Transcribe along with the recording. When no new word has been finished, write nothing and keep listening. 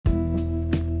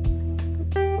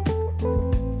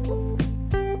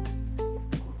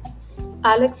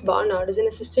Alex Barnard is an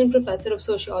assistant professor of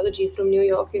sociology from New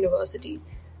York University.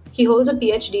 He holds a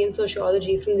PhD in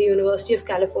sociology from the University of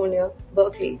California,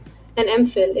 Berkeley, an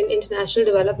MPhil in international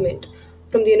development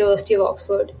from the University of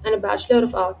Oxford, and a Bachelor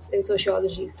of Arts in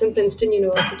sociology from Princeton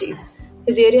University.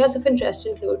 His areas of interest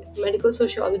include medical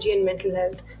sociology and mental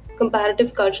health,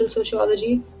 comparative cultural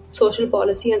sociology, social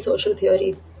policy, and social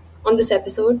theory. On this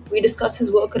episode, we discuss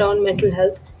his work around mental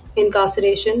health,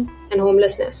 incarceration, and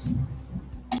homelessness.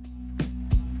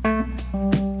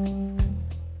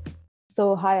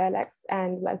 So, hi, Alex,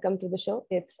 and welcome to the show.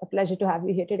 It's a pleasure to have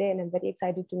you here today, and I'm very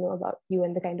excited to know about you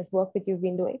and the kind of work that you've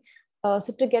been doing.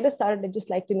 So, to get us started, I'd just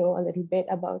like to know a little bit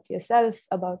about yourself,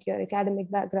 about your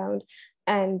academic background,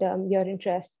 and your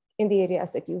interest in the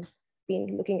areas that you've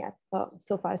been looking at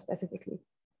so far specifically.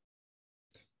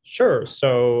 Sure.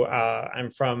 So I'm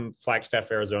from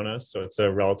Flagstaff, Arizona. So it's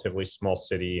a relatively small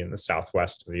city in the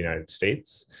southwest of the United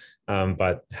States,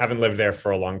 but haven't lived there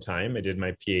for a long time. I did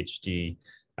my PhD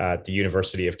at the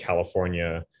University of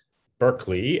California,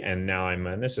 Berkeley, and now I'm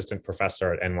an assistant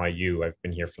professor at NYU. I've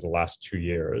been here for the last 2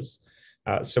 years.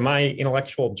 So my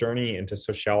intellectual journey into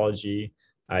sociology,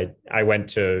 I went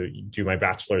to do my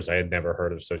bachelor's. I had never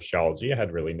heard of sociology. I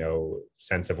had really no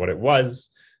sense of what it was.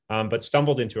 But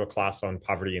stumbled into a class on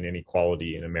poverty and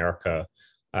inequality in America.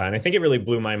 And I think it really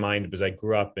blew my mind because I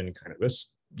grew up in kind of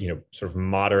this, sort of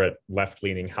moderate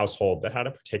left-leaning household that had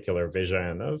a particular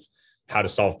vision of how to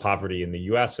solve poverty in the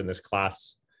US. And this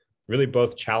class really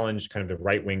both challenged kind of the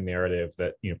right-wing narrative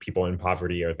that, people in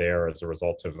poverty are there as a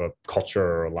result of a culture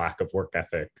or a lack of work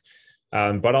ethic,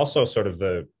 but also sort of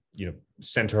the,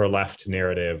 center-left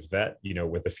narrative that,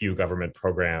 with a few government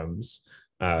programs,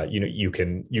 you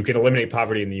can eliminate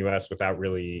poverty in the U.S. without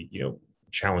really,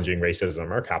 challenging racism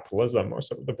or capitalism or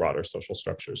sort of the broader social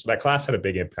structures. So that class had a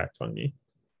big impact on me.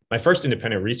 My first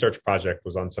independent research project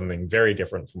was on something very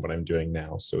different from what I'm doing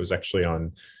now. So it was actually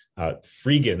on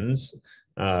freegans,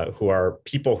 who are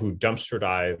people who dumpster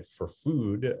dive for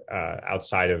food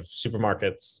outside of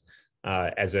supermarkets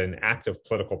as an act of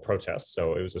political protest.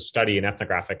 So it was a study, an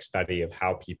ethnographic study of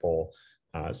how people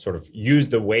sort of use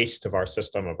the waste of our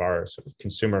system, of our sort of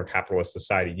consumer capitalist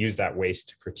society, use that waste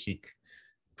to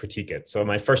critique it. So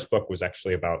my first book was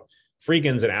actually about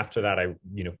freegans, and after that, I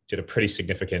did a pretty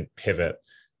significant pivot,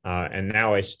 and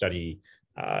now I study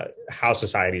how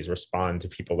societies respond to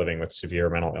people living with severe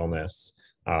mental illness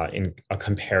in a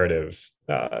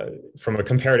from a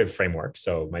comparative framework.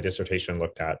 So my dissertation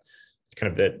looked at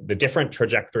kind of the different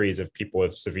trajectories of people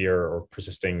with severe or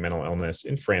persisting mental illness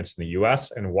in France and the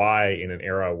US, and why in an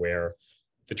era where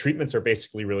the treatments are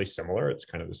basically really similar, it's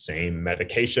kind of the same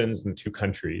medications in the two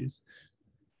countries,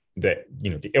 that,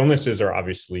 the illnesses are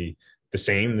obviously the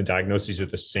same, the diagnoses are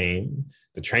the same,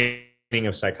 the training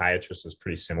of psychiatrists is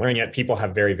pretty similar, and yet people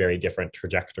have very, very different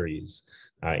trajectories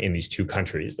in these two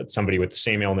countries, that somebody with the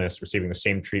same illness receiving the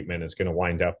same treatment is going to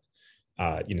wind up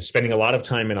spending a lot of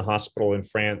time in a hospital in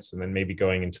France, and then maybe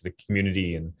going into the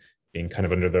community and being kind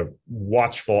of under the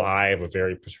watchful eye of a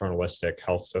very paternalistic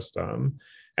health system.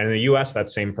 And in the US, that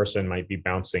same person might be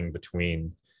bouncing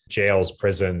between jails,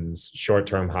 prisons,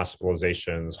 short-term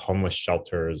hospitalizations, homeless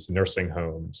shelters, nursing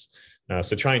homes.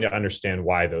 So trying to understand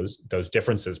why those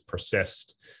differences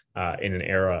persist in an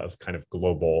era of kind of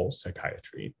global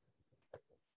psychiatry.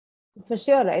 For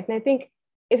sure, right? And I think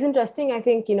it's interesting, I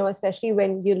think, especially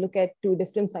when you look at two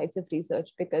different sides of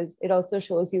research, because it also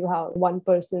shows you how one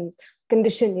person's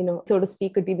condition, so to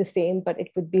speak, could be the same, but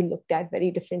it could be looked at very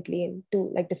differently in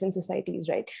two different societies,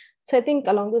 right? So I think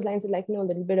along those lines, I'd like to know a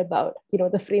little bit about,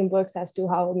 the frameworks as to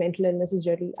how mental illness is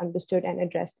really understood and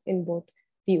addressed in both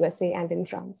the USA and in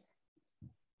France.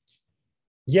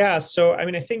 Yeah, so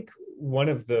I think one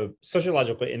of the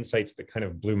sociological insights that kind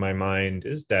of blew my mind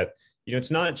is that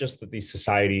it's not just that these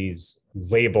societies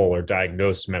label or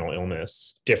diagnose mental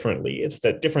illness differently. It's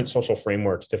that different social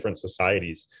frameworks, different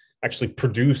societies actually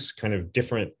produce kind of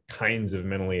different kinds of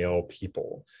mentally ill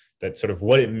people. That sort of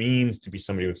what it means to be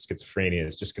somebody with schizophrenia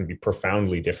is just going to be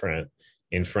profoundly different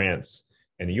in France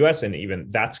and the US, and even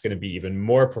that's going to be even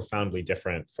more profoundly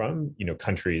different from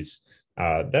countries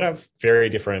that have very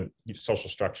different social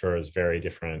structures, very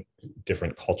different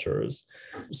cultures.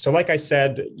 So, like I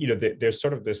said, there's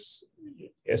sort of this,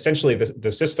 essentially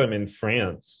the system in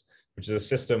France, which is a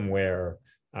system where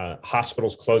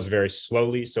hospitals close very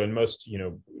slowly. So in most,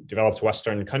 developed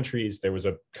Western countries, there was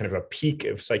a kind of a peak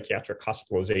of psychiatric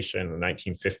hospitalization in the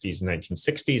 1950s and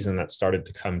 1960s, and that started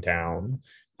to come down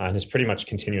and has pretty much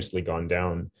continuously gone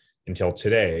down until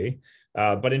today.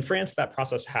 But in France, that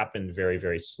process happened very,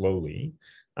 very slowly.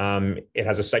 It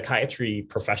has a psychiatry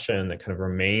profession that kind of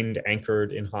remained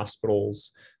anchored in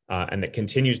hospitals and that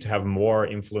continues to have more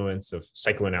influence of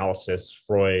psychoanalysis,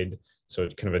 Freud. So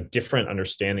it's kind of a different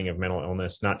understanding of mental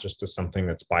illness, not just as something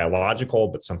that's biological,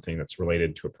 but something that's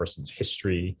related to a person's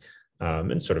history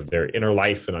and sort of their inner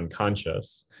life and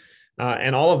unconscious.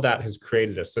 And all of that has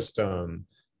created a system,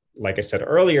 like I said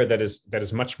earlier, that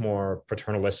is much more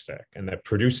paternalistic and that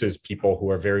produces people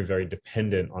who are very, very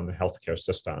dependent on the healthcare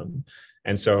system.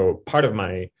 And so part of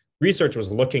my research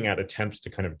was looking at attempts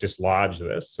to kind of dislodge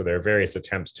this. So there are various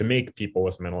attempts to make people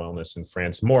with mental illness in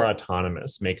France more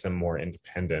autonomous, make them more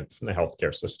independent from the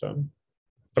healthcare system.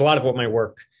 But a lot of what my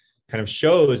work kind of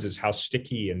shows is how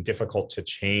sticky and difficult to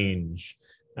change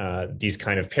these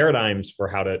kind of paradigms for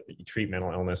how to treat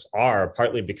mental illness are,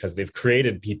 partly because they've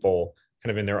created people kind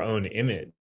of in their own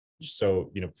image.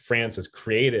 So, France has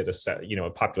created a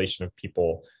population of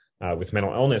people with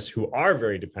mental illness who are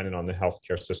very dependent on the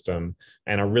healthcare system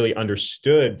and are really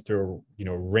understood through,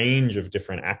 a range of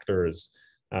different actors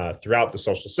throughout the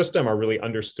social system, are really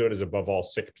understood as above all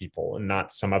sick people and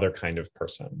not some other kind of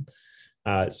person.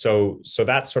 So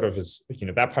that sort of is,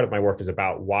 that part of my work is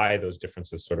about why those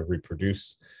differences sort of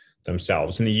reproduce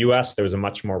themselves. In the US, there was a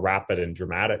much more rapid and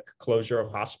dramatic closure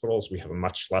of hospitals. We have a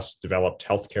much less developed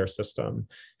healthcare system.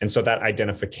 And so that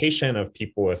identification of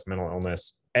people with mental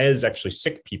illness as actually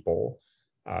sick people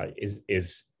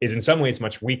is in some ways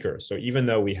much weaker. So even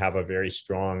though we have a very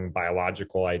strong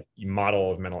biological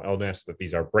model of mental illness, that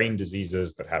these are brain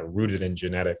diseases that have rooted in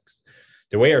genetics,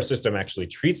 the way our system actually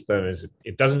treats them is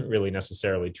it doesn't really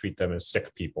necessarily treat them as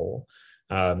sick people.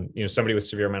 Somebody with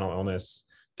severe mental illness,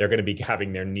 they're going to be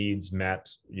having their needs met,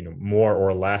 more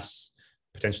or less,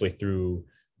 potentially through,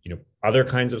 other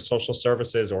kinds of social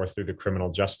services or through the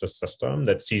criminal justice system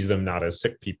that sees them not as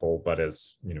sick people, but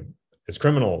as, as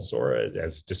criminals or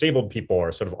as disabled people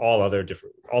or sort of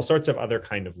all sorts of other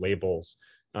kind of labels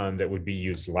that would be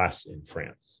used less in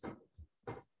France.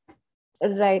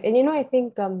 Right. And, I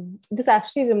think this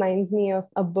actually reminds me of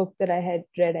a book that I had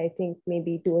read, I think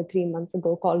maybe 2 or 3 months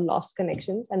ago, called Lost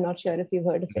Connections. I'm not sure if you've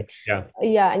heard of it. Yeah.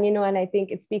 Yeah. And, and I think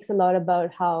it speaks a lot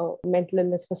about how mental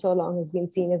illness for so long has been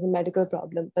seen as a medical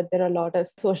problem, but there are a lot of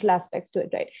social aspects to it,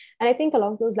 right? And I think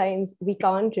along those lines, we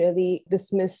can't really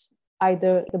dismiss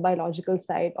either the biological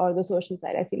side or the social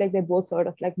side. I feel like they both sort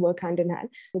of like work hand in hand.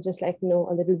 So just like know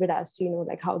a little bit as to,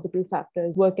 like how the two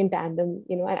factors work in tandem,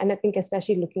 and I think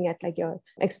especially looking at like your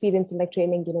experience and like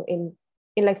training,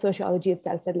 in like sociology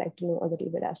itself, I'd like to know a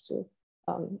little bit as to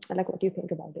like what you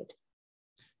think about it.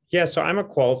 Yeah, so I'm a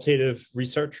qualitative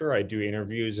researcher. I do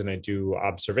interviews and I do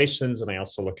observations, and I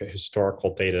also look at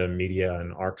historical data, media,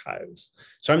 and archives.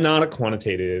 So I'm not a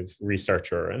quantitative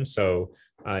researcher. And so,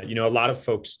 a lot of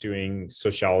folks doing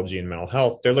sociology and mental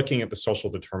health, they're looking at the social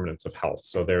determinants of health.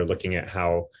 So they're looking at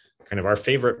how kind of our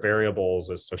favorite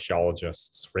variables as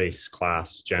sociologists, race,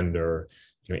 class, gender,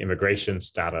 immigration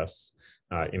status,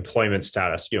 employment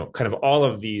status, kind of all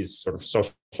of these sort of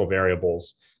social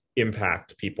variables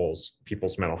impact people's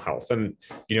mental health. And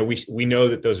we know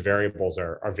that those variables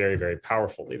are very, very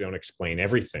powerful. They don't explain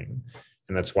everything,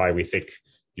 and that's why we think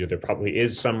there probably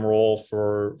is some role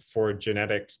for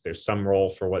genetics. There's some role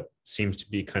for what seems to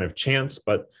be kind of chance,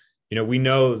 but we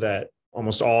know that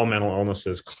almost all mental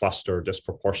illnesses cluster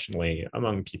disproportionately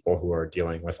among people who are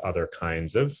dealing with other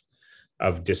kinds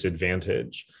of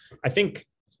disadvantage. I think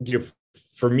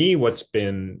for me, what's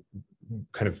been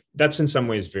kind of, that's in some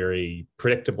ways very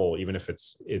predictable, even if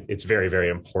it's very, very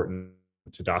important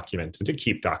to document and to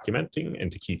keep documenting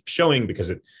and to keep showing,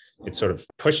 because it sort of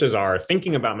pushes our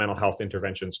thinking about mental health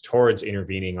interventions towards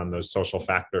intervening on those social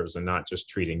factors and not just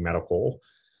treating medical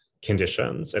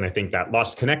conditions. And I think that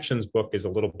Lost Connections book is a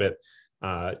little bit,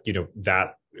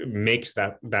 that makes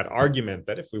that argument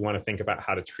that if we want to think about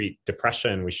how to treat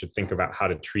depression, we should think about how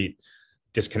to treat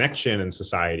disconnection in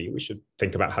society. We should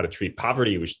think about how to treat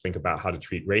poverty. We should think about how to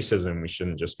treat racism. We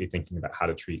shouldn't just be thinking about how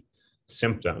to treat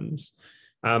symptoms.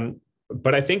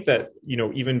 But I think that,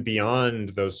 even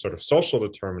beyond those sort of social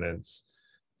determinants,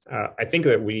 I think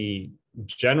that we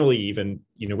generally, even,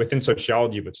 within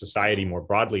sociology, but society more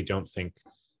broadly, don't think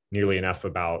nearly enough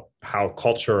about how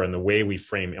culture and the way we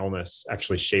frame illness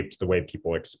actually shapes the way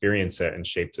people experience it and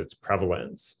shapes its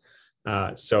prevalence.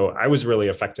 So I was really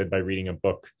affected by reading a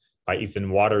book by Ethan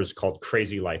Waters called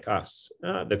Crazy Like Us.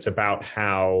 That's about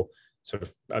how sort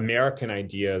of American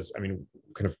ideas, kind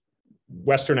of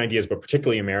Western ideas, but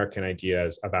particularly American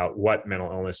ideas about what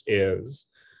mental illness is,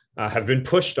 have been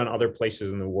pushed on other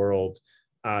places in the world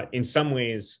in some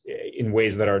ways, in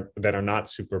ways that are not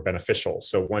super beneficial.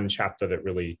 So one chapter that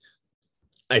really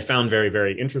I found very,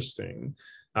 very interesting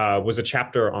was a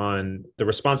chapter on the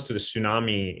response to the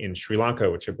tsunami in Sri Lanka,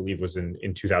 which I believe was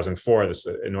in 2004, this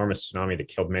enormous tsunami that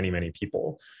killed many, many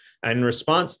people. And in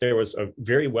response, there was a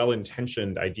very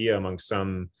well-intentioned idea among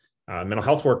some mental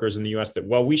health workers in the US that,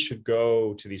 well, we should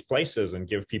go to these places and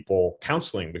give people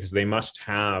counseling because they must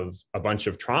have a bunch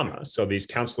of trauma. So these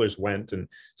counselors went, and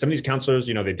some of these counselors,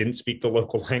 they didn't speak the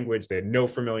local language. They had no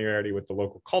familiarity with the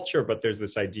local culture, but there's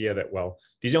this idea that, well,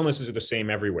 these illnesses are the same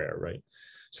everywhere, right?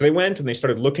 So they went and they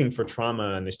started looking for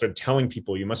trauma, and they started telling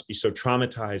people, you must be so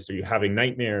traumatized, or you're having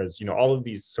nightmares, all of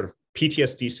these sort of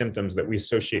PTSD symptoms that we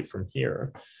associate from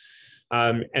here.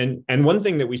 And one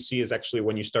thing that we see is actually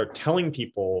when you start telling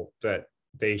people that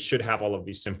they should have all of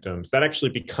these symptoms, that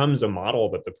actually becomes a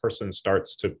model that the person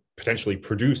starts to potentially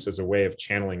produce as a way of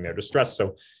channeling their distress.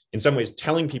 So in some ways,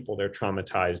 telling people they're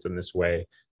traumatized in this way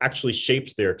actually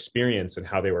shapes their experience and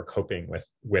how they were coping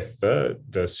with the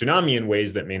tsunami in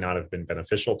ways that may not have been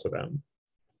beneficial to them.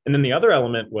 And then the other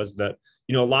element was that,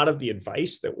 a lot of the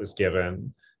advice that was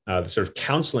given, the sort of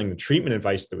counseling, the treatment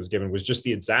advice that was given was just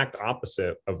the exact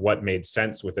opposite of what made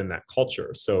sense within that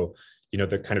culture. So,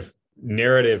 the kind of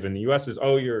narrative in the US is,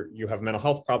 oh, you have a mental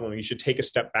health problem, you should take a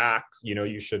step back,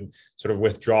 you should sort of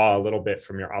withdraw a little bit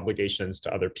from your obligations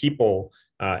to other people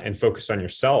and focus on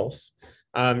yourself.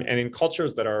 And in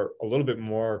cultures that are a little bit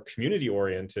more community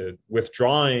oriented,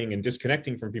 withdrawing and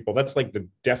disconnecting from people, that's like the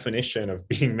definition of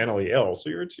being mentally ill. So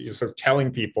you're sort of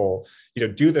telling people,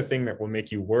 do the thing that will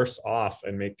make you worse off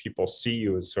and make people see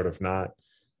you as sort of not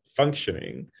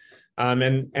functioning.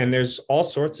 And there's all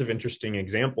sorts of interesting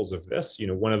examples of this.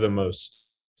 One of the most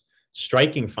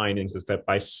striking findings is that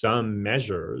by some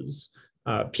measures,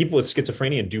 people with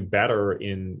schizophrenia do better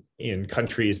in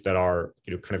countries that are,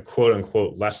 kind of quote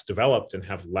unquote less developed and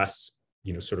have less,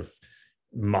 sort of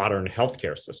modern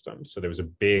healthcare systems. So there was a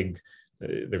big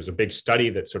study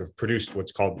that sort of produced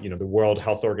what's called, the World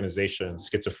Health Organization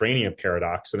schizophrenia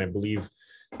paradox. And I believe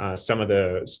some of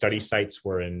the study sites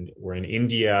were in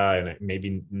India and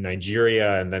maybe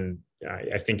Nigeria, and then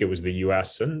I think it was the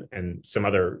US and some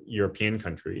other European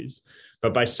countries.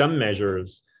 But by some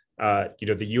measures,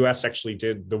 the US actually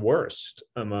did the worst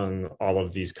among all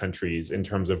of these countries in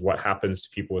terms of what happens to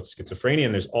people with schizophrenia.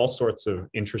 And there's all sorts of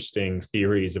interesting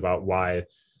theories about why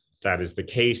that is the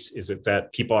case. Is it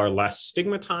that people are less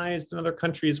stigmatized in other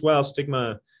countries? Well,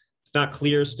 stigma, it's not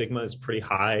clear. Stigma is pretty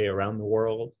high around the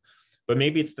world. But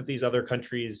maybe it's that these other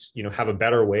countries, have a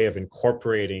better way of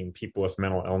incorporating people with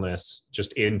mental illness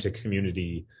just into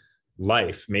community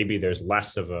life. Maybe there's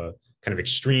less of a kind of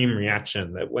extreme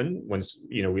reaction that when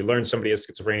we learn somebody has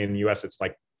schizophrenia in the US, it's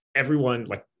like everyone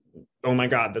like, oh my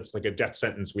God, that's like a death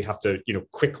sentence. We have to,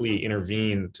 quickly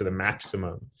intervene to the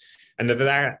maximum. And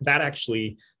that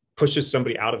actually pushes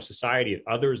somebody out of society. It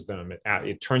others them.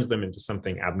 It turns them into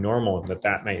something abnormal, and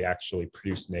that may actually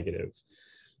produce negative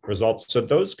results. So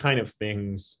those kind of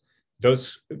things,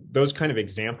 those kind of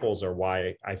examples are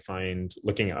why I find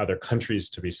looking at other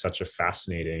countries to be such a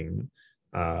fascinating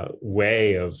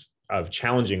way of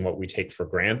challenging what we take for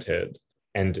granted,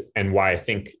 and why I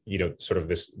think sort of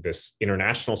this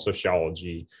international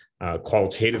sociology,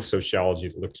 qualitative sociology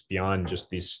that looks beyond just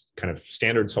these kind of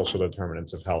standard social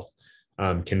determinants of health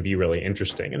can be really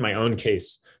interesting. In my own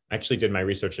case, I actually did my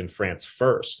research in France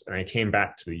first, and I came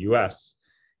back to the US,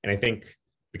 and I think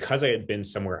because I had been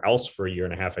somewhere else for a year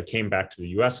and a half, I came back to the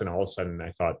US, and all of a sudden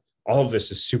I thought, all of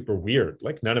this is super weird.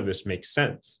 Like none of this makes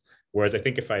sense. Whereas I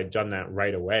think if I had done that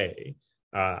right away,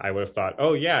 I would have thought,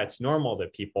 oh yeah, it's normal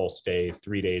that people stay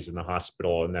 3 days in the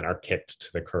hospital and then are kicked to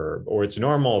the curb. Or it's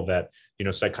normal that,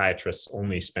 psychiatrists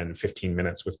only spend 15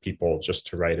 minutes with people just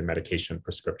to write a medication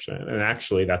prescription. And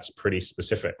actually that's pretty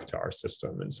specific to our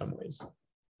system in some ways.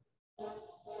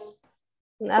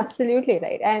 Absolutely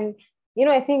right. And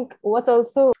I think what's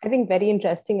also, very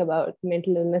interesting about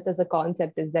mental illness as a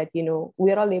concept is that,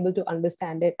 we are all able to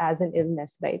understand it as an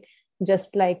illness, right?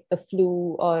 Just like the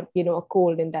flu or, a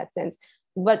cold in that sense.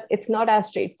 But it's not as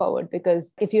straightforward,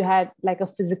 because if you had like a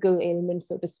physical ailment,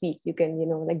 so to speak, you can,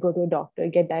 like go to a doctor,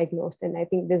 get diagnosed. And I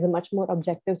think there's a much more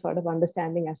objective sort of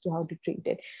understanding as to how to treat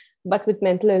it. But with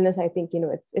mental illness, I think,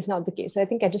 it's not the case. So I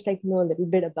think I'd just like to know a little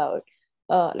bit about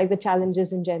like the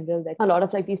challenges in general that a lot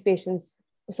of like these patients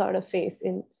sort of face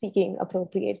in seeking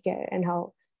appropriate care, and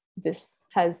how this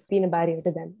has been a barrier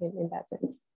to them in that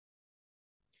sense.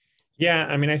 Yeah,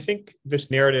 I mean, I think this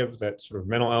narrative that sort of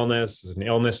mental illness is an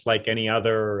illness like any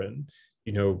other, and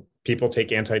people take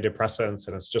antidepressants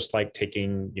and it's just like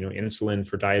taking insulin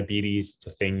for diabetes. It's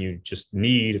a thing you just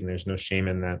need, and there's no shame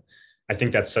in that. I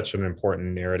think that's such an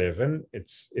important narrative, and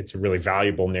it's a really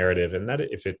valuable narrative, and that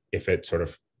if it sort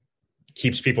of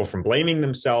keeps people from blaming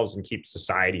themselves and keeps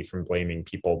society from blaming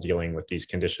people dealing with these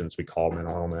conditions we call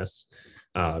mental illness,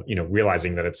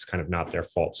 realizing that it's kind of not their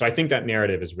fault. So I think that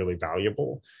narrative is really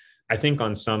valuable. I think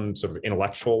on some sort of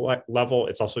intellectual level,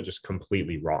 it's also just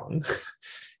completely wrong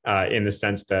in the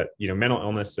sense that, mental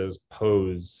illnesses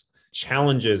pose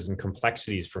challenges and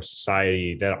complexities for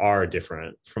society that are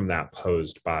different from that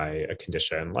posed by a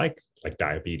condition like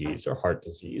diabetes or heart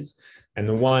disease. And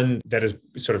the one that has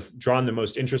sort of drawn the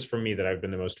most interest from me, that I've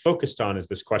been the most focused on, is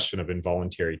this question of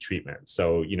involuntary treatment.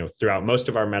 So, throughout most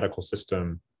of our medical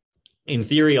system, in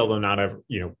theory, although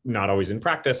not always in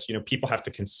practice, people have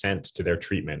to consent to their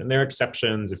treatment. And there are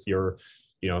exceptions. If you're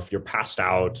passed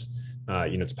out,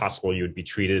 it's possible you would be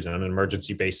treated on an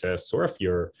emergency basis, or if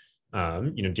you're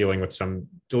dealing with some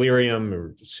delirium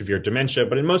or severe dementia.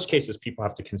 But in most cases, people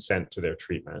have to consent to their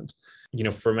treatment.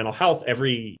 For mental health,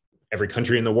 every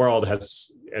country in the world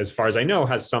has, as far as I know,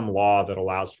 has some law that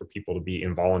allows for people to be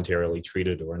involuntarily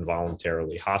treated or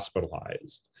involuntarily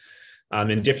hospitalized.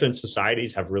 And different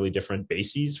societies have really different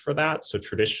bases for that. So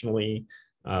traditionally,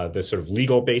 the sort of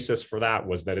legal basis for that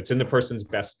was that it's in the person's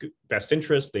best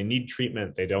interest. They need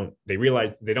treatment. They don't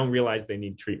realize they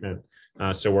need treatment.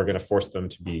 So we're going to force them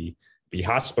to be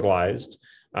hospitalized.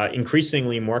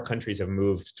 Increasingly, more countries have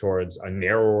moved towards a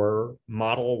narrower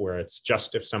model where it's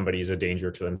just if somebody is a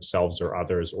danger to themselves or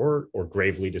others, or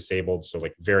gravely disabled, so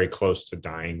like very close to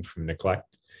dying from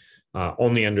neglect.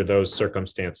 Only under those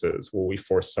circumstances will we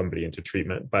force somebody into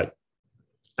treatment. But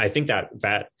I think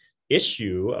that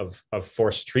issue of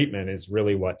forced treatment is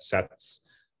really what sets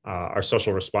our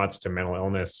social response to mental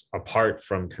illness apart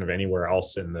from kind of anywhere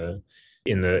else in the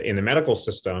medical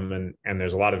system. And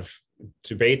there's a lot of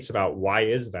debates about why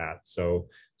is that. So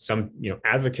some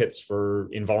advocates for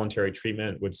involuntary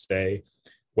treatment would say,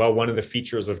 well, one of the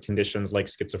features of conditions like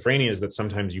schizophrenia is that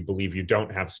sometimes you believe you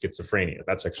don't have schizophrenia.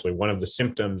 That's actually one of the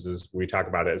symptoms, is we talk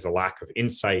about it as a lack of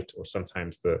insight, or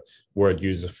sometimes the word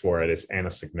used for it is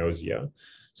anosognosia.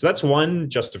 So that's one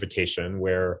justification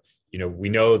where, we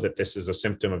know that this is a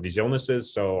symptom of these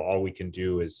illnesses. So all we can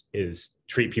do is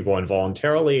treat people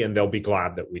involuntarily, and they'll be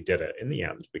glad that we did it in the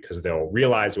end, because they'll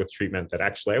realize with treatment that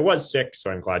actually I was sick,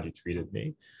 so I'm glad you treated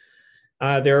me.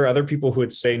 There are other people who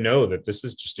would say, no, that this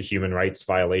is just a human rights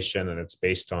violation, and it's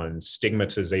based on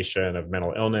stigmatization of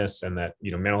mental illness, and that,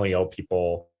 mentally ill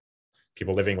people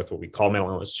living with what we call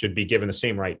mental illness should be given the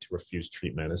same right to refuse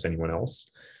treatment as anyone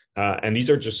else. And these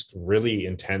are just really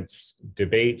intense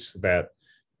debates that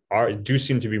do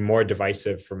seem to be more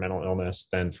divisive for mental illness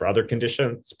than for other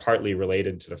conditions, partly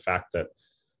related to the fact that,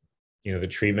 the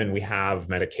treatment we have,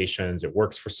 medications, it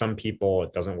works for some people,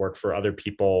 it doesn't work for other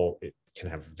people. It can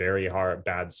have very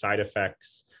bad side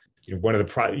effects. One of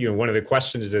the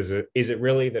questions is it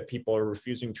really that people are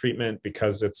refusing treatment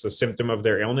because it's a symptom of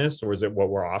their illness, or is it what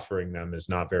we're offering them is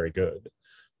not very good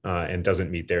and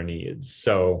doesn't meet their needs?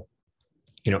 So,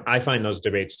 I find those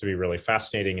debates to be really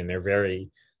fascinating, and they're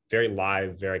very, very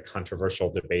live, very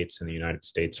controversial debates in the United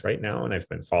States right now. And I've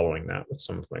been following that with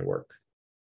some of my work.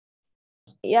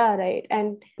 Yeah, right.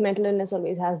 And mental illness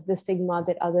always has the stigma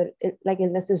that other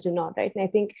illnesses do not, right? And I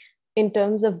think in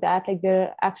terms of that, there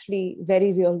are actually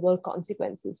very real world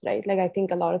consequences, right? I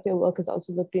think a lot of your work has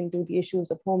also looked into the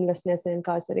issues of homelessness and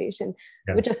incarceration,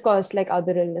 which of course,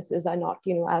 other illnesses are not,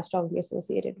 as strongly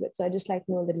associated with. So I just like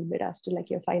to know a little bit as to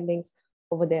your findings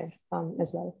over there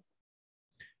as well.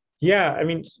 Yeah, I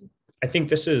mean, I think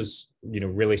this is,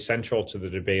 really central to the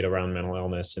debate around mental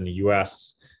illness in the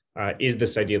US, is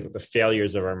this idea that the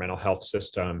failures of our mental health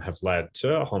system have led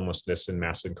to homelessness and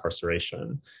mass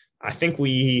incarceration. I think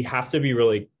we have to be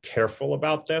really careful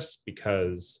about this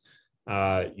because,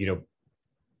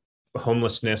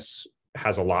 homelessness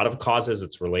has a lot of causes.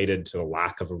 It's related to the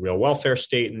lack of a real welfare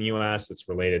state in the US. It's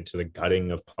related to the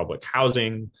gutting of public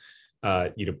housing.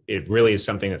 It really is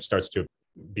something that starts to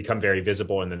become very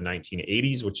visible in the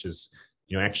 1980s, which is,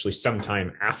 actually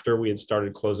sometime after we had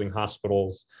started closing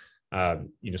hospitals.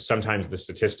 Sometimes the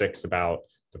statistics about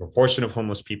the proportion of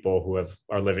homeless people who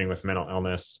are living with mental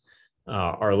illness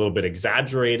are a little bit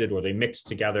exaggerated, or they mix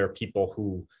together people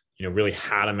who, really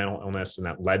had a mental illness and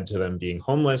that led to them being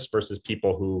homeless, versus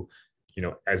people who,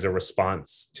 as a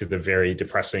response to the very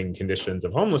depressing conditions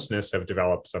of homelessness, have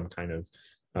developed some kind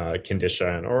of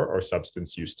condition or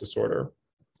substance use disorder.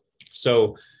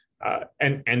 So,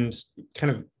 and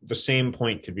kind of the same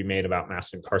point could be made about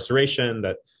mass incarceration,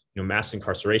 that, mass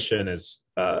incarceration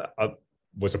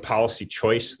was a policy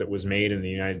choice that was made in the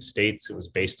United States. It was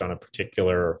based on a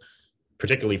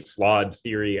particularly flawed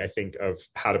theory, I think, of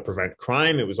how to prevent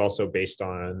crime. It was also based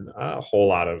on a whole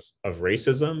lot of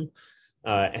racism.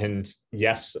 And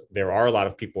yes, there are a lot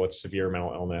of people with severe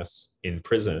mental illness in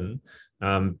prison,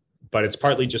 but it's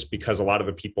partly just because a lot of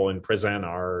the people in prison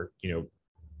are,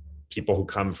 people who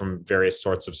come from various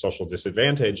sorts of social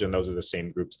disadvantage, and those are the same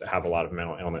groups that have a lot of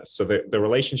mental illness. So the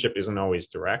relationship isn't always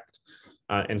direct.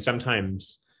 And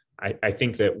sometimes I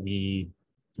think that we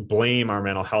blame our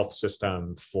mental health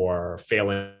system for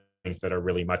failings that are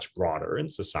really much broader in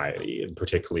society, and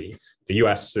particularly the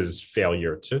US's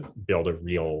failure to build a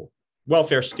real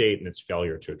welfare state and its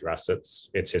failure to address its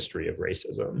history of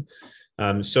racism.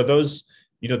 So those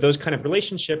kind of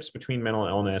relationships between mental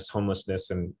illness, homelessness,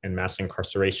 and mass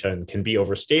incarceration can be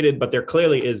overstated, but there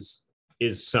clearly is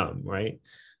some, right?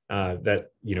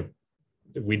 That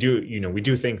we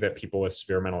do think that people with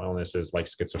severe mental illnesses like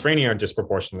schizophrenia are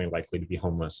disproportionately likely to be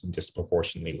homeless and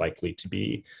disproportionately likely to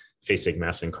be facing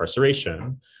mass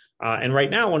incarceration. And right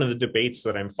now, one of the debates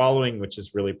that I'm following, which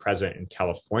is really present in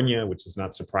California, which is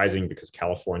not surprising because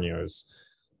California is,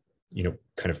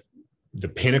 kind of the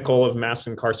pinnacle of mass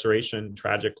incarceration,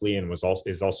 tragically, and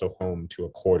is also home to a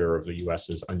quarter of the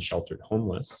US's unsheltered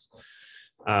homeless.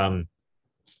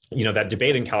 That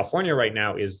debate in California right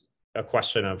now is a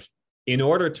question of, in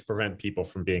order to prevent people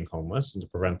from being homeless and to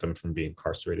prevent them from being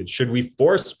incarcerated, should we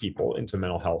force people into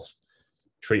mental health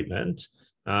treatment?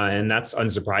 And that's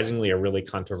unsurprisingly a really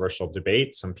controversial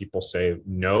debate. Some people say,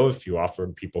 no, if you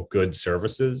offered people good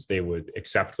services, they would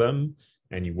accept them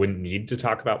and you wouldn't need to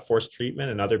talk about forced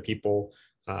treatment. And other people,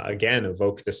 again,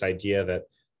 evoke this idea that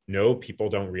no, people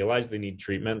don't realize they need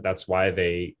treatment. That's why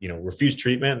they, refuse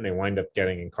treatment and they wind up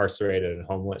getting incarcerated and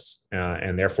homeless.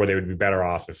 And therefore they would be better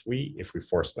off if we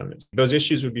force them. Those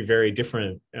issues would be very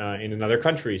different in another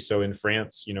country. So in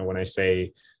France, when I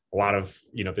say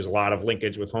there's a lot of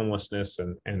linkage with homelessness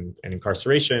and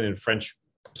incarceration, and French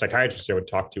psychiatrists I would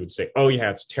talk to would say, oh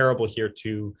yeah, it's terrible here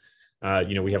too.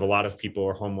 We have a lot of people who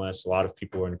are homeless, a lot of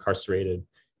people who are incarcerated.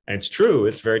 And it's true,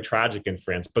 it's very tragic in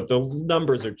France, but the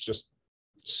numbers are just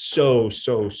so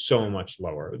much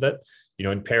lower that,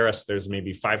 in Paris, there's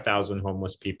maybe 5,000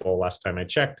 homeless people last time I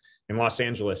checked. In Los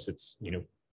Angeles, it's,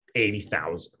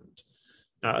 80,000.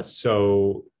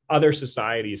 So other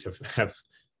societies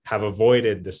have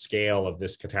avoided the scale of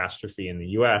this catastrophe in the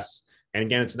US. And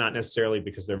again, it's not necessarily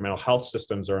because their mental health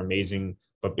systems are amazing,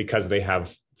 but because they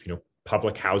have,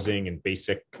 public housing and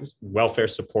basic welfare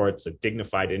supports, a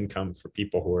dignified income for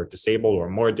people who are disabled or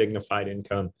more dignified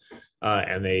income.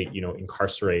 And they,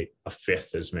 incarcerate a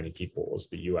fifth as many people as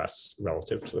the US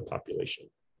relative to the population.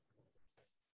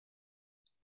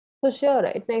 For sure,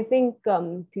 right? And I think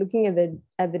looking at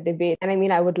the debate, and I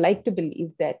mean, I would like to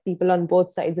believe that people on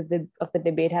both sides of the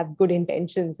debate have good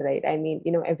intentions, right? I mean,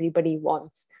 everybody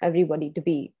wants everybody to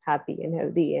be happy and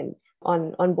healthy, and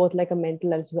on both like a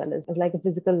mental as well as like a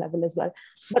physical level as well.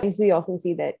 But we often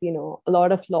see that, a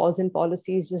lot of laws and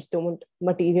policies just don't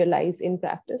materialize in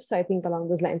practice. So I think along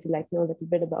those lines, I'd like to know a little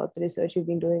bit about the research you've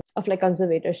been doing of like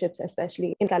conservatorships,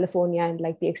 especially in California, and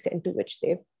like the extent to which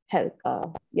they've helped.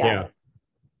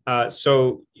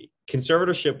 So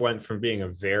conservatorship went from being a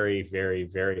very, very,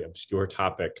 very obscure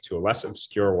topic to a less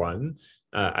obscure one.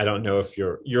 I don't know if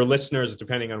your listeners,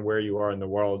 depending on where you are in the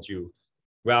world,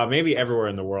 maybe everywhere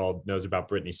in the world knows about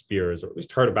Britney Spears, or at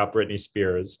least heard about Britney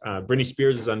Spears. Britney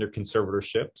Spears is under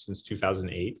conservatorship since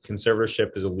 2008.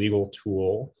 Conservatorship is a legal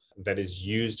tool that is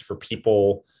used for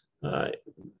people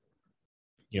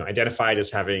identified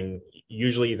as having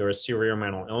usually either a severe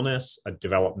mental illness, a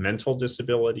developmental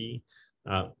disability,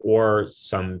 or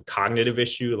some cognitive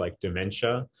issue like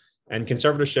dementia. And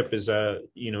conservatorship is a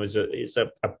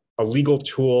legal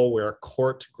tool where a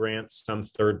court grants some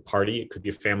third party. It could be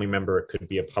a family member, it could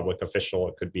be a public official,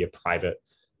 it could be a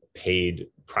paid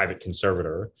private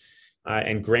conservator,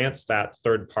 and grants that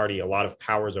third party a lot of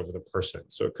powers over the person.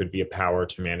 So it could be a power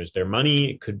to manage their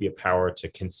money, it could be a power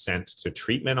to consent to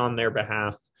treatment on their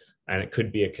behalf, and it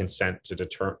could be a consent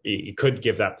to it could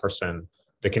give that person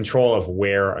the control of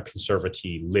where a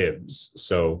conservatee lives.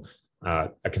 So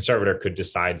a conservator could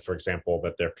decide, for example,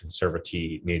 that their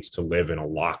conservatee needs to live in a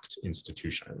locked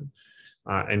institution.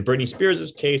 In Britney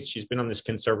Spears' case, she's been on this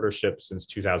conservatorship since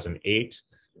 2008.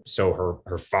 So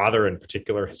her father in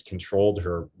particular has controlled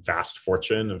her vast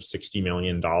fortune of $60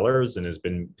 million and has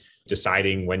been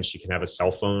deciding when she can have a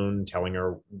cell phone, telling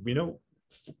her,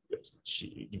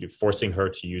 forcing her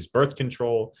to use birth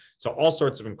control. So all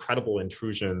sorts of incredible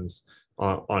intrusions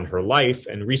on her life.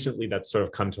 And recently that's sort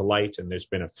of come to light, and there's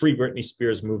been a Free Britney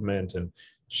Spears movement, and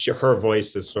her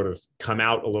voice has sort of come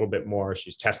out a little bit more.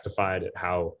 She's testified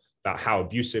about how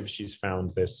abusive she's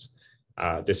found this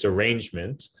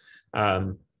arrangement.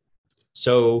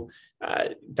 So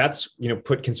that's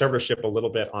put conservatorship a little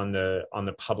bit on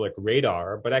the public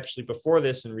radar. But actually, before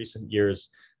this, in recent years,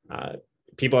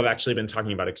 people have actually been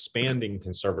talking about expanding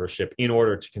conservatorship in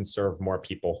order to conserve more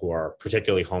people who are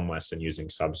particularly homeless and using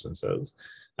substances.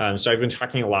 So I've been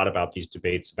talking a lot about these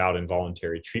debates about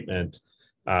involuntary treatment,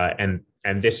 and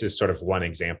this is sort of one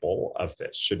example of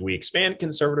this. Should we expand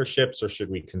conservatorships or should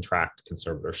we contract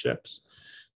conservatorships?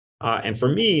 And for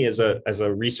me, as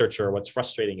a researcher, what's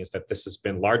frustrating is that this has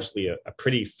been largely a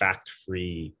pretty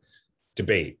fact-free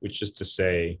debate, which is to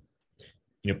say,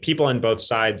 people on both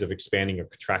sides of expanding or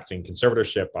contracting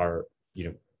conservatorship are,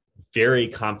 very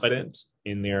confident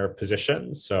in their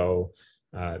positions. So,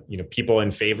 people in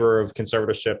favor of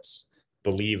conservatorships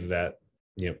believe that,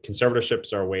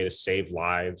 conservatorships are a way to save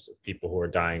lives of people who are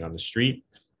dying on the street.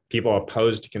 People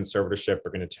opposed to conservatorship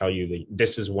are going to tell you that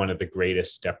this is one of the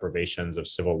greatest deprivations of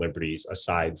civil liberties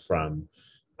aside from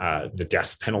the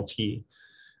death penalty,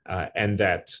 and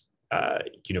that,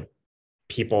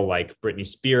 people like Britney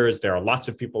Spears, there are lots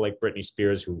of people like Britney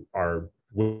Spears who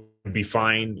would be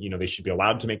fine. They should be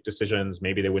allowed to make decisions.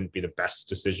 Maybe they wouldn't be the best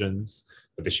decisions,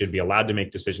 but they should be allowed to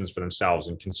make decisions for themselves.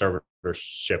 And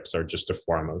conservatorships are just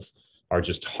are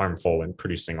just harmful and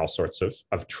producing all sorts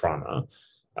of trauma.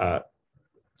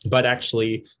 But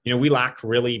actually, we lack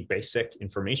really basic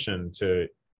information to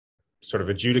sort of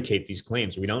adjudicate these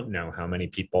claims. We don't know how many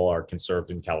people are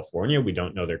conserved in California. We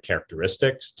don't know their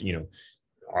characteristics.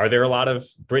 Are there a lot of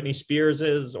Britney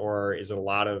Spearses, or is it a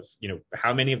lot of,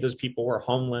 how many of those people were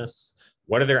homeless?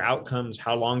 What are their outcomes?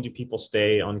 How long do people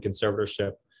stay on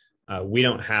conservatorship? We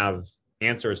don't have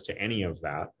answers to any of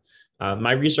that.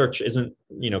 My research isn't,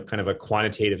 kind of a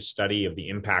quantitative study of the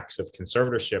impacts of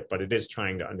conservatorship, but it is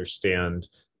trying to understand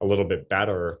a little bit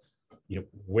better,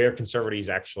 where conservatives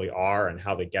actually are and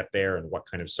how they get there and what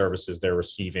kind of services they're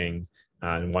receiving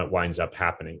and what winds up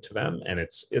happening to them. And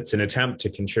it's an attempt to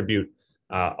contribute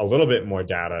a little bit more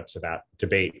data to that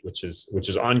debate, which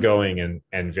is ongoing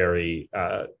and very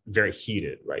very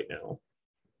heated right now.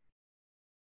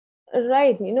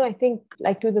 Right. I think,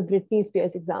 like, to the Britney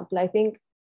Spears example, I think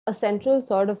a central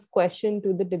sort of question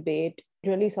to the debate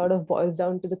really sort of boils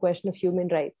down to the question of human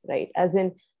rights, right? As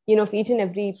in, if each and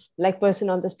every person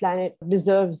on this planet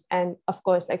deserves and of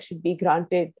course should be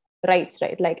granted rights,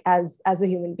 right? As a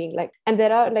human being, and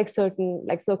there are certain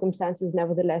circumstances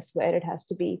nevertheless where it has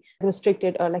to be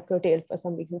restricted or curtailed for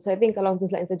some reason. So I think along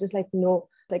those lines, I just no,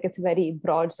 it's a very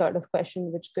broad sort of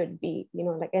question which could be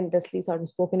endlessly sort of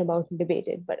spoken about and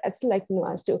debated, but I'd still like to know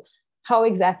as to how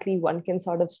exactly one can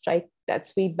sort of strike that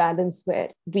sweet balance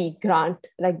where we grant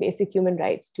basic human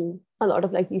rights to a lot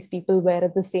of these people, where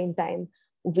at the same time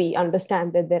we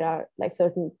understand that there are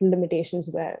certain limitations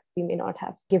where we may not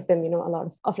have give them a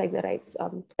lot of the rights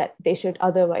that they should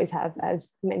otherwise have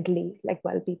as mentally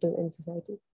well people in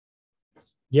society.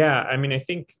 Yeah, I mean, I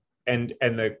think and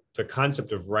the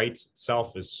concept of rights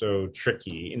itself is so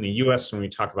tricky. In the US, when we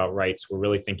talk about rights, we're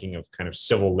really thinking of kind of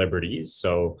civil liberties.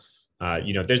 So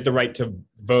there's the right to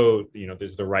vote,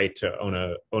 there's the right to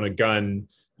own a gun.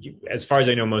 As far as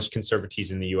I know, most conservatives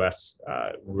in the U.S.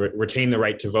 Retain the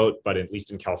right to vote, but at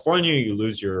least in California, you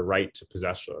lose your right to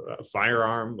possess a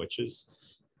firearm, which is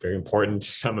very important to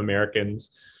some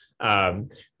Americans.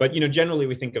 But generally,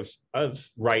 we think of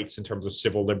rights in terms of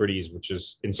civil liberties, which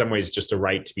is in some ways just a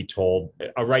right to be told,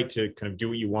 a right to kind of do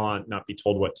what you want, not be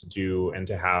told what to do, and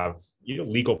to have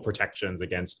legal protections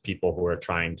against people who are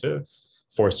trying to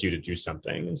force you to do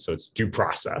something. And so it's due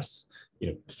process.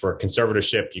 For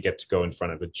conservatorship, you get to go in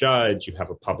front of a judge, you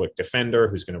have a public defender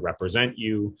who's going to represent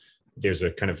you. There's a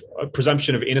kind of a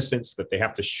presumption of innocence that they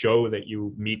have to show that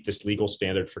you meet this legal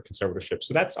standard for conservatorship.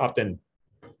 So that's often,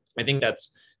 I think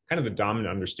that's kind of the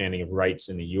dominant understanding of rights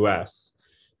in the US.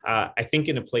 I think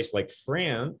in a place like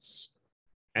France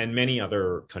and many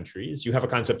other countries, you have a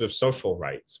concept of social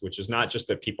rights, which is not just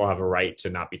that people have a right to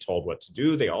not be told what to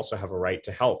do. They also have a right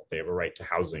to health. They have a right to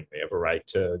housing. They have a right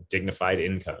to dignified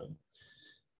income.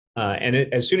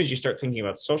 As soon as you start thinking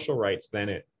about social rights, then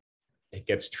it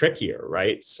gets trickier,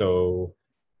 right? So,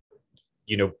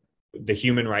 the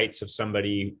human rights of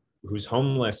somebody who's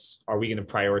homeless, are we going to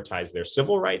prioritize their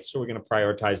civil rights or are we going to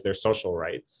prioritize their social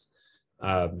rights?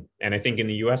 And I think in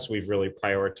the US, we've really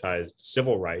prioritized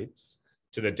civil rights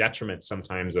to the detriment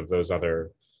sometimes of those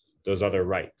other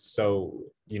rights. So,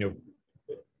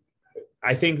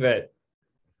 I think that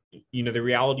the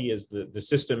reality is the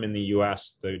system in the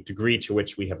US, the degree to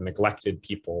which we have neglected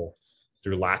people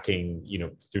through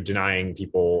through denying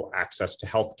people access to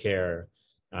healthcare,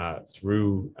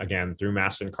 through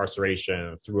mass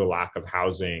incarceration, through a lack of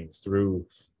housing, through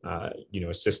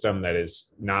a system that is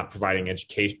not providing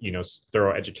education,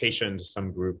 thorough education to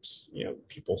some groups,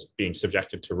 people being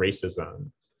subjected to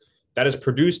racism, that has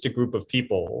produced a group of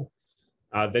people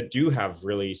that do have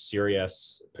really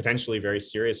serious, potentially very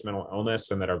serious mental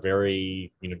illness, and that are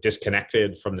very,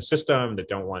 disconnected from the system, that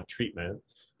don't want treatment.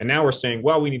 And now we're saying,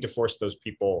 well, we need to force those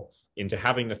people into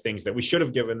having the things that we should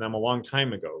have given them a long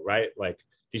time ago, right? Like,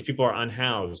 these people are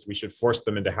unhoused. We should force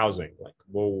them into housing. Like,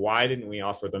 well, why didn't we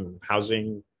offer them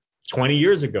housing 20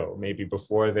 years ago, maybe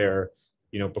before their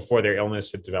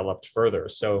illness had developed further?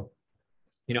 So,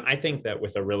 I think that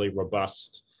with a really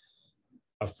robust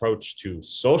approach to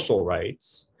social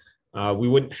rights, we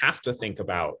wouldn't have to think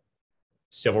about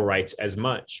civil rights as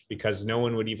much, because no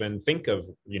one would even think of,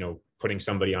 putting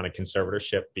somebody on a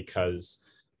conservatorship, because,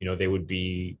 they would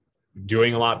be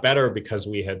doing a lot better because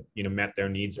we had, met their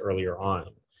needs earlier on.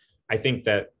 I think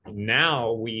that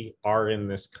now we are in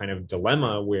this kind of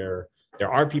dilemma where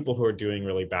there are people who are doing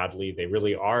really badly. They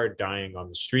really are dying on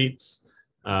the streets.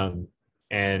 And,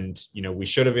 we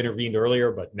should have intervened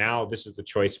earlier, but now this is the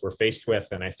choice we're faced with.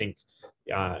 And I think,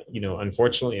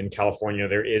 unfortunately in California,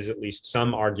 there is at least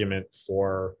some argument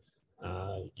for,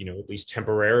 at least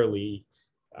temporarily,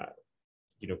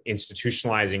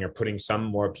 institutionalizing or putting some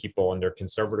more people under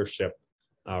conservatorship,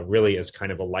 really as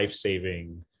kind of a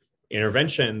life-saving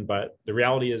intervention. But the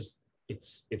reality is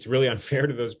it's really unfair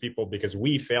to those people, because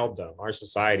we failed them, our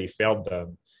society failed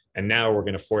them, and now we're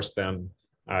going to force them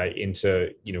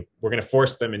into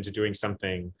doing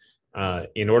something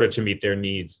in order to meet their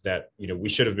needs that, we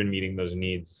should have been meeting those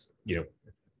needs,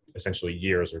 essentially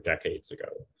years or decades ago.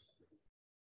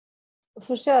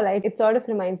 For sure, like, it sort of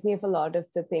reminds me of a lot of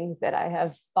the things that I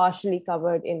have partially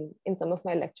covered in some of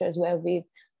my lectures, where we've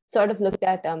sort of looked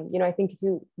at, I think if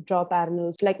you draw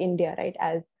parallels like India, right,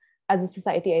 as a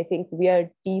society, I think we are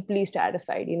deeply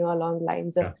stratified, along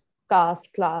lines of caste,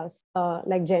 class,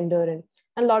 like gender, and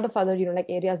a lot of other, like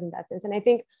areas in that sense. And I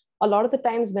think a lot of the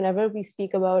times whenever we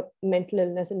speak about mental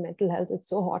illness and mental health, it's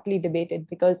so hotly debated,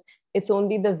 because it's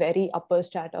only the very upper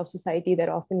strata of society that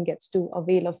often gets to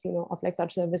avail of, of like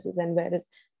such services. And whereas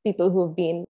people who have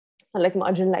been like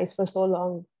marginalized for so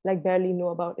long, like barely know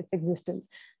about its existence.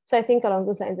 So I think along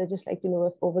those lines, I just like to know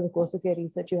if over the course of your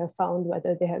research, you have found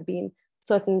whether there have been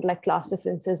certain like class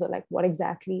differences, or like what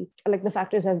exactly like the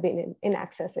factors have been in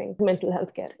accessing mental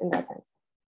health care in that sense.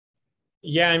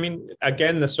 Yeah, I mean,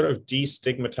 again, the sort of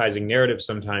destigmatizing narrative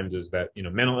sometimes is that,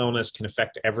 mental illness can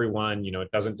affect everyone,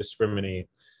 it doesn't discriminate.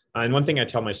 And one thing I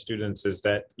tell my students is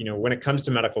that, when it comes to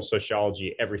medical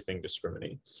sociology, everything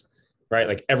discriminates, right?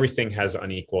 Like, everything has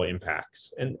unequal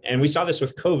impacts. And we saw this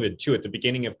with COVID too. At the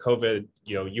beginning of COVID,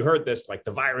 you heard this, like,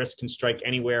 the virus can strike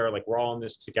anywhere, like, we're all in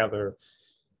this together.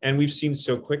 And we've seen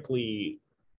so quickly,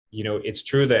 it's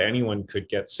true that anyone could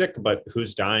get sick, but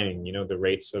who's dying? The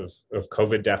rates of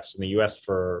COVID deaths in the US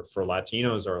for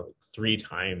Latinos are like 3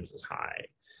 times as high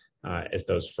as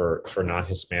those for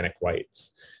non-Hispanic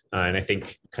whites. And I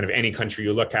think kind of any country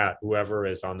you look at, whoever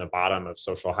is on the bottom of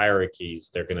social hierarchies,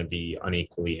 they're going to be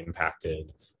unequally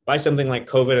impacted by something like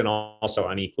COVID, and also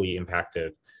unequally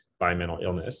impacted by mental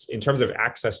illness. In terms of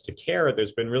access to care,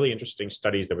 there's been really interesting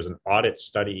studies. There was an audit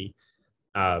study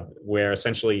where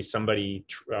essentially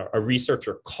a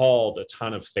researcher called a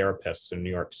ton of therapists in New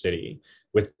York City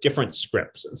with different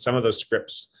scripts. And some of those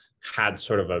scripts had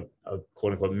sort of a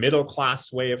quote unquote middle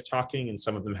class way of talking, and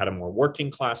some of them had a more working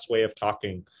class way of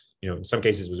talking. In some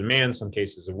cases it was a man, some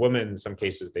cases a woman, in some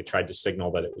cases they tried to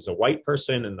signal that it was a white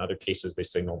person, in other cases they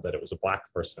signaled that it was a Black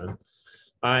person.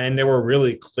 And there were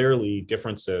really clearly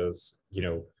differences,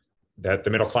 that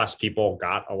the middle class people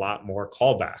got a lot more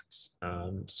callbacks.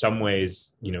 Some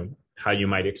ways, how you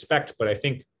might expect. But I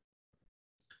think,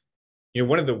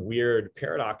 one of the weird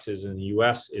paradoxes in the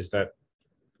US is that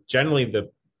generally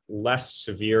the less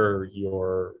severe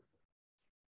your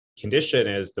condition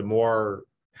is, the more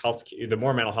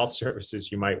mental health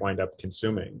services you might wind up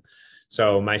consuming.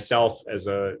 So myself, as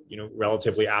a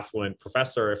relatively affluent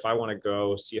professor, if I want to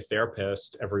go see a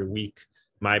therapist every week,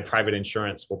 my private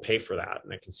insurance will pay for that.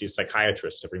 And I can see a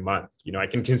psychiatrist every month. I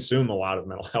can consume a lot of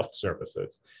mental health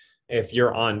services. If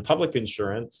you're on public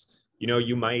insurance,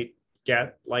 you might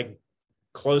get like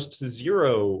close to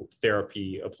 0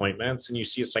 therapy appointments, and you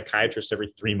see a psychiatrist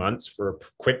every 3 months for a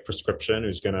quick prescription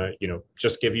who's going to,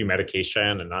 just give you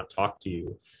medication and not talk to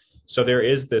you. So there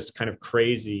is this kind of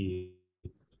crazy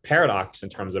paradox in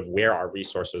terms of where our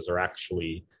resources are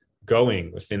actually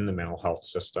going within the mental health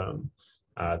system.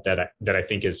 That I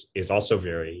think is also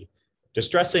very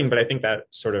distressing, but I think that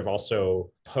sort of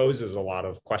also poses a lot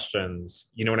of questions.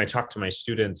 When I talk to my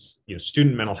students,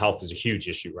 student mental health is a huge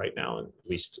issue right now, and at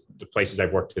least the places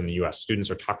I've worked in the US. Students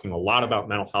are talking a lot about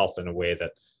mental health in a way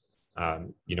that,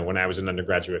 when I was an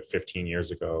undergraduate 15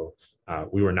 years ago,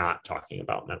 we were not talking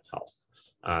about mental health.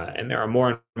 And there are more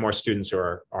and more students who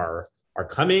are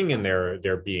coming, and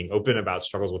they're being open about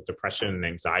struggles with depression and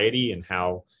anxiety, and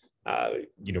how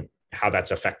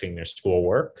that's affecting their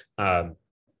schoolwork.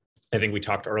 I think we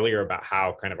talked earlier about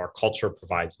how kind of our culture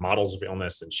provides models of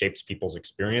illness and shapes people's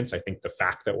experience. I think the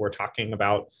fact that we're talking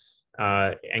about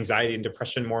anxiety and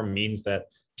depression more means that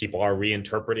people are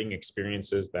reinterpreting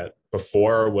experiences that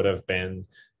before would have been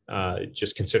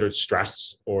just considered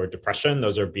stress or depression.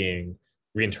 Those are being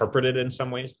reinterpreted in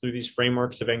some ways through these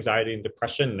frameworks of anxiety and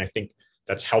depression. And I think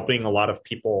that's helping a lot of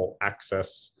people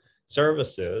access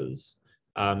services,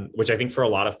 which I think for a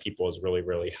lot of people is really,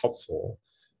 really helpful.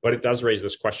 But it does raise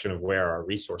this question of where are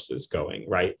resources going,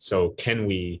 right? So can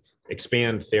we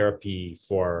expand therapy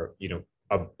for,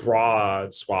 a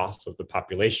broad swath of the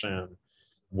population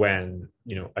when,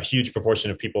 a huge proportion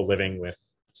of people living with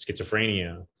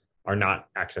schizophrenia are not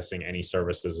accessing any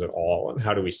services at all? And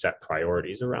how do we set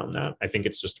priorities around that? I think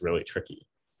it's just really tricky.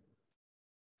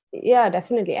 Yeah,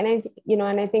 definitely. And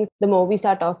I think the more we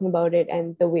start talking about it,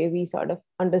 and the way we sort of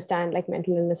understand like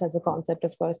mental illness as a concept,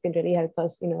 of course, can really help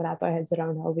us, wrap our heads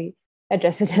around how we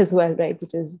address it as well, right?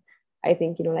 Which is, I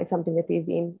think, like something that we've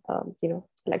been,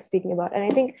 like speaking about. And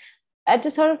I think I'd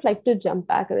just sort of like to jump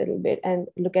back a little bit and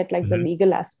look at like the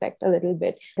legal aspect a little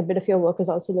bit. A bit of your work has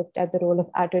also looked at the role of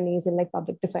attorneys and like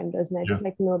public defenders. And I'd just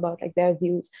like to know about like their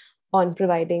views on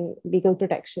providing legal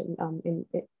protection in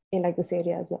like this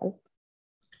area as well.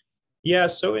 Yeah,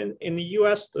 so in the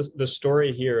US, the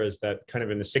story here is that kind of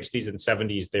in the 60s and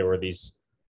 70s, there were these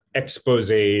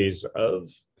exposés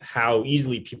of how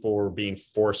easily people were being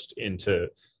forced into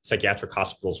psychiatric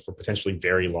hospitals for potentially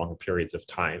very long periods of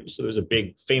time. So there's a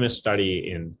big famous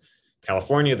study in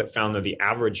California that found that the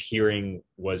average hearing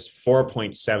was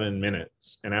 4.7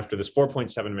 minutes. And after this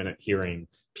 4.7 minute hearing,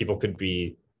 people could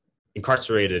be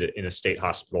incarcerated in a state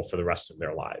hospital for the rest of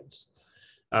their lives.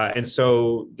 And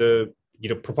so the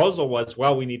proposal was,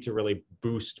 well, we need to really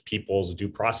boost people's due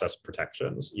process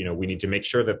protections. We need to make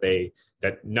sure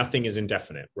that nothing is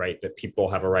indefinite, right? That people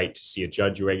have a right to see a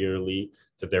judge regularly,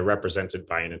 that they're represented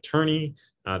by an attorney,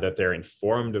 that they're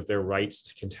informed of their rights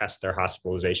to contest their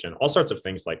hospitalization, all sorts of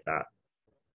things like that.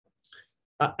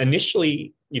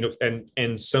 Initially,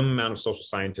 and some amount of social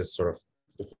scientists sort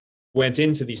of went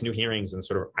into these new hearings and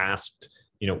sort of asked,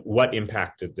 what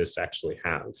impact did this actually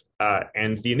have?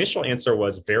 And the initial answer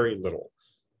was very little.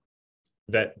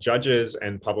 That judges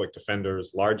and public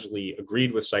defenders largely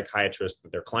agreed with psychiatrists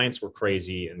that their clients were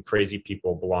crazy, and crazy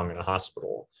people belong in a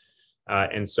hospital.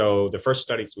 And so the first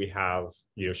studies we have,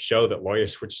 show that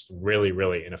lawyers were just really,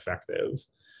 really ineffective.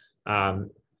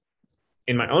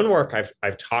 In my own work,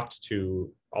 I've talked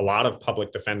to a lot of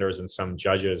public defenders and some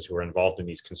judges who are involved in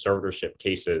these conservatorship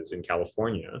cases in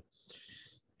California.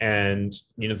 And,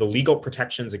 the legal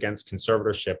protections against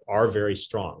conservatorship are very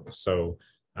strong. So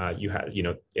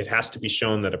it has to be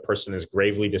shown that a person is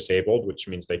gravely disabled, which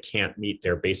means they can't meet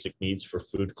their basic needs for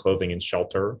food, clothing, and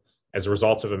shelter as a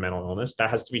result of a mental illness. That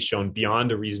has to be shown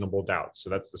beyond a reasonable doubt. So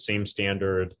that's the same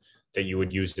standard that you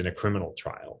would use in a criminal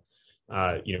trial.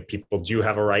 People do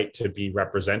have a right to be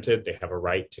represented. They have a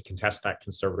right to contest that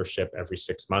conservatorship every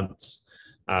 6 months.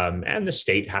 And the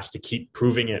state has to keep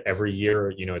proving it every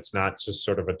year. It's not just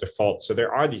sort of a default. So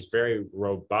there are these very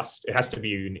robust, it has to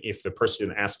be, if the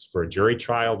person asks for a jury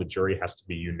trial, the jury has to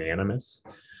be unanimous.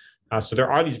 So there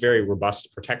are these very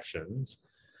robust protections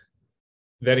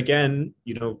that, again,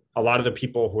 a lot of the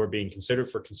people who are being considered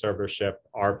for conservatorship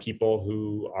are people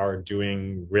who are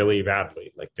doing really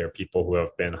badly. Like they're people who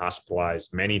have been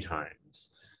hospitalized many times,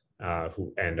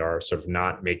 and are sort of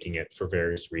not making it for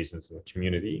various reasons in the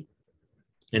community.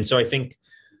 And so I think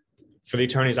for the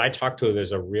attorneys I talk to,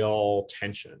 there's a real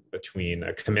tension between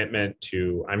a commitment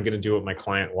to, I'm going to do what my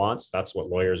client wants. That's what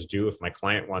lawyers do. If my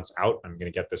client wants out, I'm going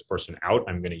to get this person out.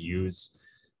 I'm going to use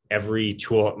every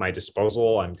tool at my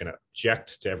disposal. I'm going to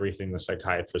object to everything the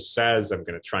psychiatrist says. I'm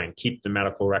going to try and keep the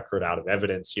medical record out of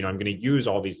evidence. I'm going to use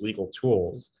all these legal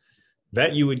tools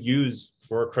that you would use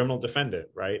for a criminal defendant,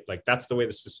 right? Like that's the way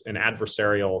this is an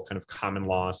adversarial kind of common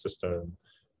law system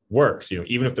works.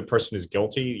 Even if the person is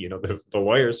guilty, the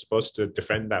lawyer is supposed to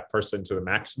defend that person to the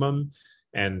maximum,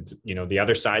 and the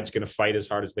other side's going to fight as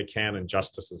hard as they can, and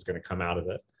justice is going to come out of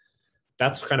it.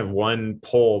 That's kind of one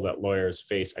pull that lawyers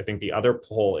face. I think the other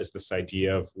pull is this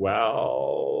idea of,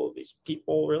 well, these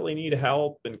people really need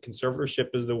help, and conservatorship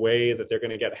is the way that they're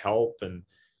going to get help. And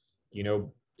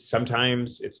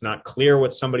sometimes it's not clear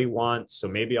what somebody wants, so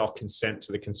maybe I'll consent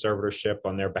to the conservatorship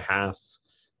on their behalf.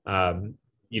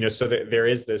 So there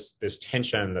is this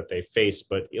tension that they face,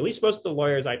 but at least most of the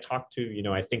lawyers I talk to,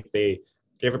 I think they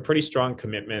have a pretty strong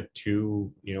commitment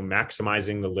to,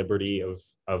 maximizing the liberty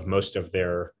of most of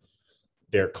their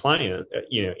client,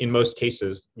 in most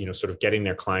cases, sort of getting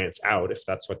their clients out if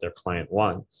that's what their client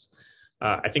wants.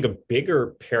 I think a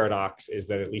bigger paradox is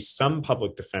that at least some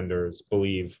public defenders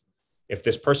believe if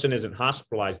this person isn't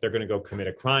hospitalized, they're going to go commit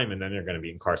a crime and then they're going to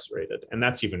be incarcerated. And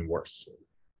that's even worse,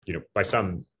 by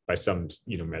some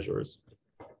measures.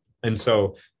 And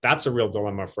so that's a real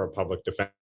dilemma for a public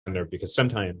defender, because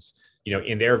sometimes,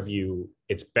 in their view,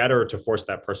 it's better to force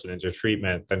that person into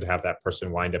treatment than to have that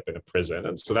person wind up in a prison.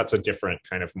 And so that's a different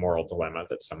kind of moral dilemma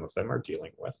that some of them are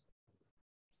dealing with.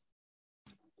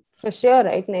 For sure,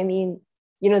 right? And I mean,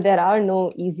 there are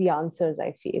no easy answers,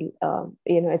 I feel.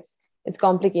 It's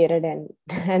complicated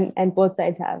and both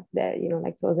sides have their,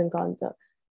 like pros and cons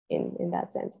in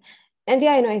that sense. And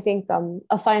yeah, I think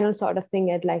a final sort of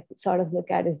thing I'd like to sort of look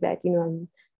at is that,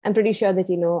 I'm pretty sure that,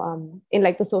 in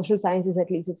like the social sciences, at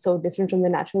least, it's so different from the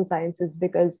natural sciences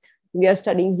because we are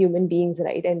studying human beings,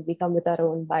 right? And we come with our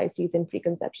own biases and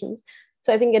preconceptions.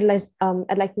 So I think I'd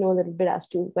like to know a little bit as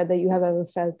to whether you have ever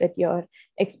felt that your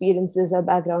experiences or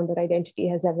background or identity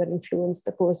has ever influenced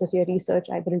the course of your research,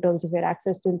 either in terms of your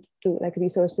access to like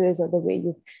resources or the way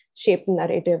you've shaped the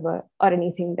narrative or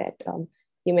anything that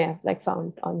you may have like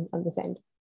found on this end.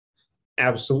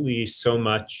 Absolutely, so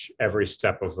much every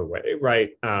step of the way, right?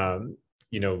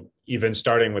 Even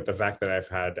starting with the fact that I've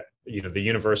had, the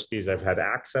universities I've had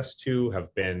access to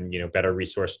have been, better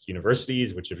resourced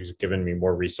universities, which have given me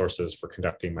more resources for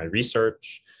conducting my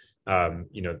research.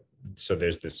 So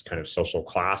there's this kind of social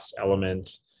class element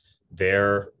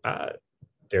there.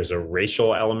 There's a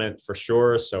racial element for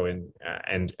sure. So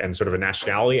and sort of a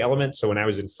nationality element. So when I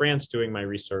was in France doing my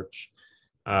research,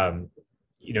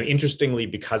 interestingly,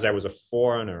 because I was a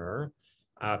foreigner,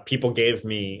 people gave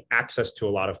me access to a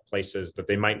lot of places that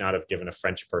they might not have given a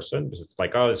French person, because it's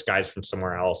like, oh, this guy's from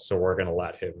somewhere else, so we're going to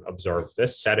let him observe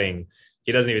this setting.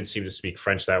 He doesn't even seem to speak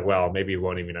French that well. Maybe he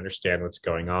won't even understand what's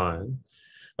going on.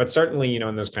 But certainly,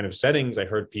 in those kind of settings, I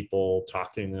heard people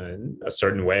talking in a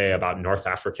certain way about North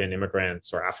African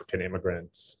immigrants or African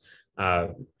immigrants.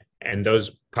 And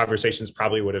those conversations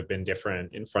probably would have been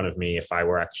different in front of me if I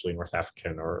were actually North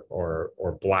African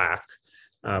or Black.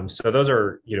 So those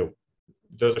are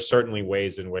certainly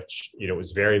ways in which, it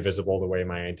was very visible the way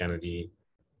my identity,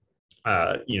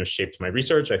 shaped my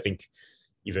research. I think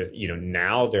even,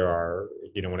 now there are,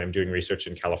 when I'm doing research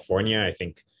in California, I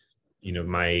think,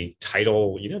 my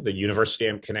title, the university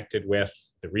I'm connected with,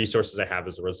 the resources I have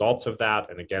as a result of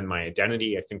that. And again, my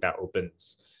identity, I think that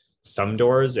opens some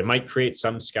doors. It might create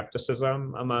some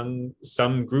skepticism among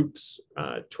some groups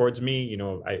towards me.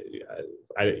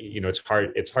 It's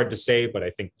hard to say, but I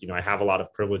think, I have a lot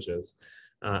of privileges.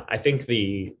 I think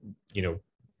the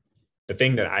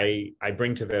thing that I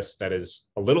bring to this that is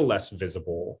a little less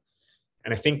visible,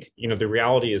 and I think, the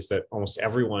reality is that almost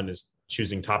everyone is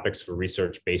choosing topics for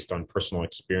research based on personal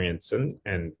experience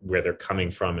and where they're coming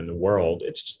from in the world.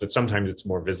 It's just that sometimes it's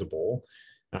more visible.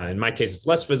 In my case, it's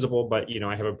less visible, but,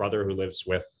 I have a brother who lives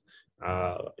with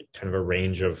kind of a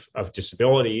range of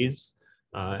disabilities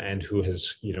and who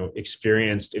has,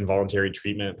 experienced involuntary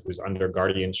treatment, who's under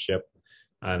guardianship.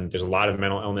 There's a lot of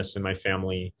mental illness in my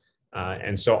family.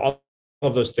 And so all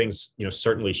of those things,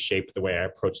 certainly shape the way I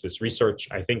approach this research.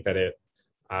 I think that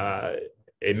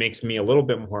it makes me a little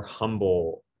bit more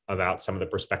humble about some of the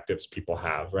perspectives people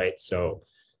have, right? So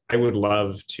I would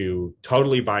love to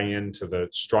totally buy into the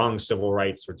strong civil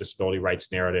rights or disability rights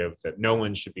narrative that no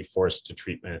one should be forced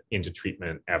into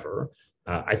treatment ever.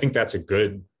 I think that's a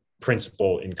good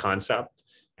principle in concept.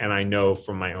 And I know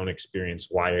from my own experience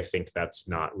why I think that's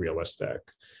not realistic.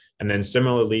 And then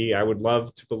similarly, I would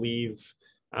love to believe,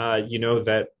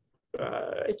 that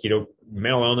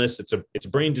mental illness, it's a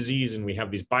brain disease, and we have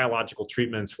these biological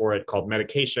treatments for it called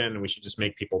medication, and we should just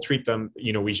make people treat them.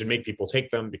 We should make people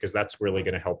take them because that's really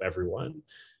going to help everyone.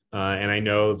 And I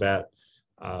know that,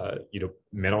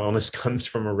 mental illness comes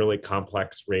from a really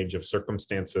complex range of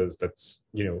circumstances that's,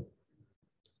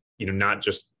 not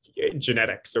just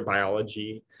genetics or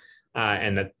biology,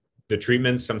 and that the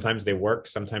treatments, sometimes they work,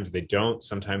 sometimes they don't,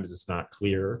 sometimes it's not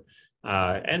clear.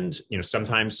 And,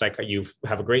 sometimes you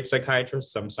have a great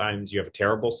psychiatrist, sometimes you have a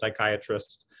terrible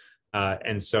psychiatrist.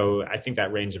 And so I think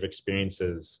that range of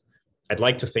experiences, I'd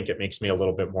like to think it makes me a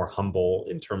little bit more humble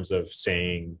in terms of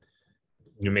saying,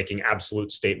 making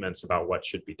absolute statements about what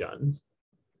should be done.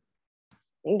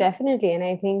 Definitely. And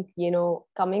I think,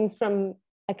 coming from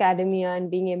academia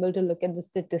and being able to look at the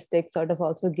statistics sort of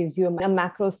also gives you a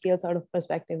macro scale sort of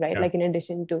perspective, right? Yeah. Like in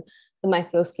addition to the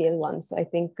micro scale one. So I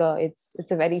think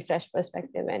it's a very fresh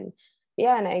perspective. And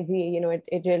yeah, and I agree,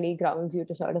 it really grounds you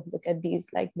to sort of look at these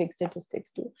like big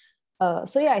statistics too.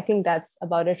 So yeah, I think that's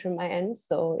about it from my end.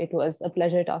 So it was a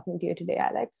pleasure talking to you today,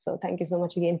 Alex. So thank you so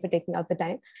much again for taking out the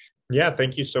time. Yeah,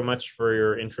 thank you so much for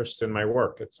your interest in my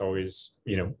work. It's always,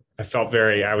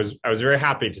 I was very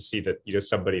happy to see that,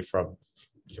 somebody from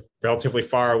relatively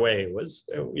far away was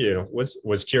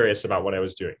curious about what I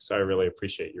was doing. So I really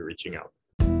appreciate you reaching out.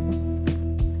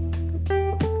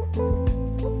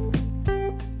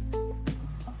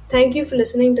 Thank you for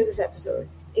listening to this episode.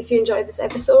 If you enjoyed this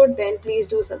episode, then please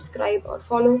do subscribe or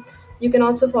follow. You can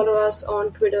also follow us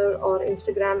on Twitter or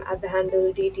Instagram at the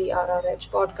handle DTRRH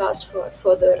Podcast for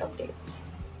further updates.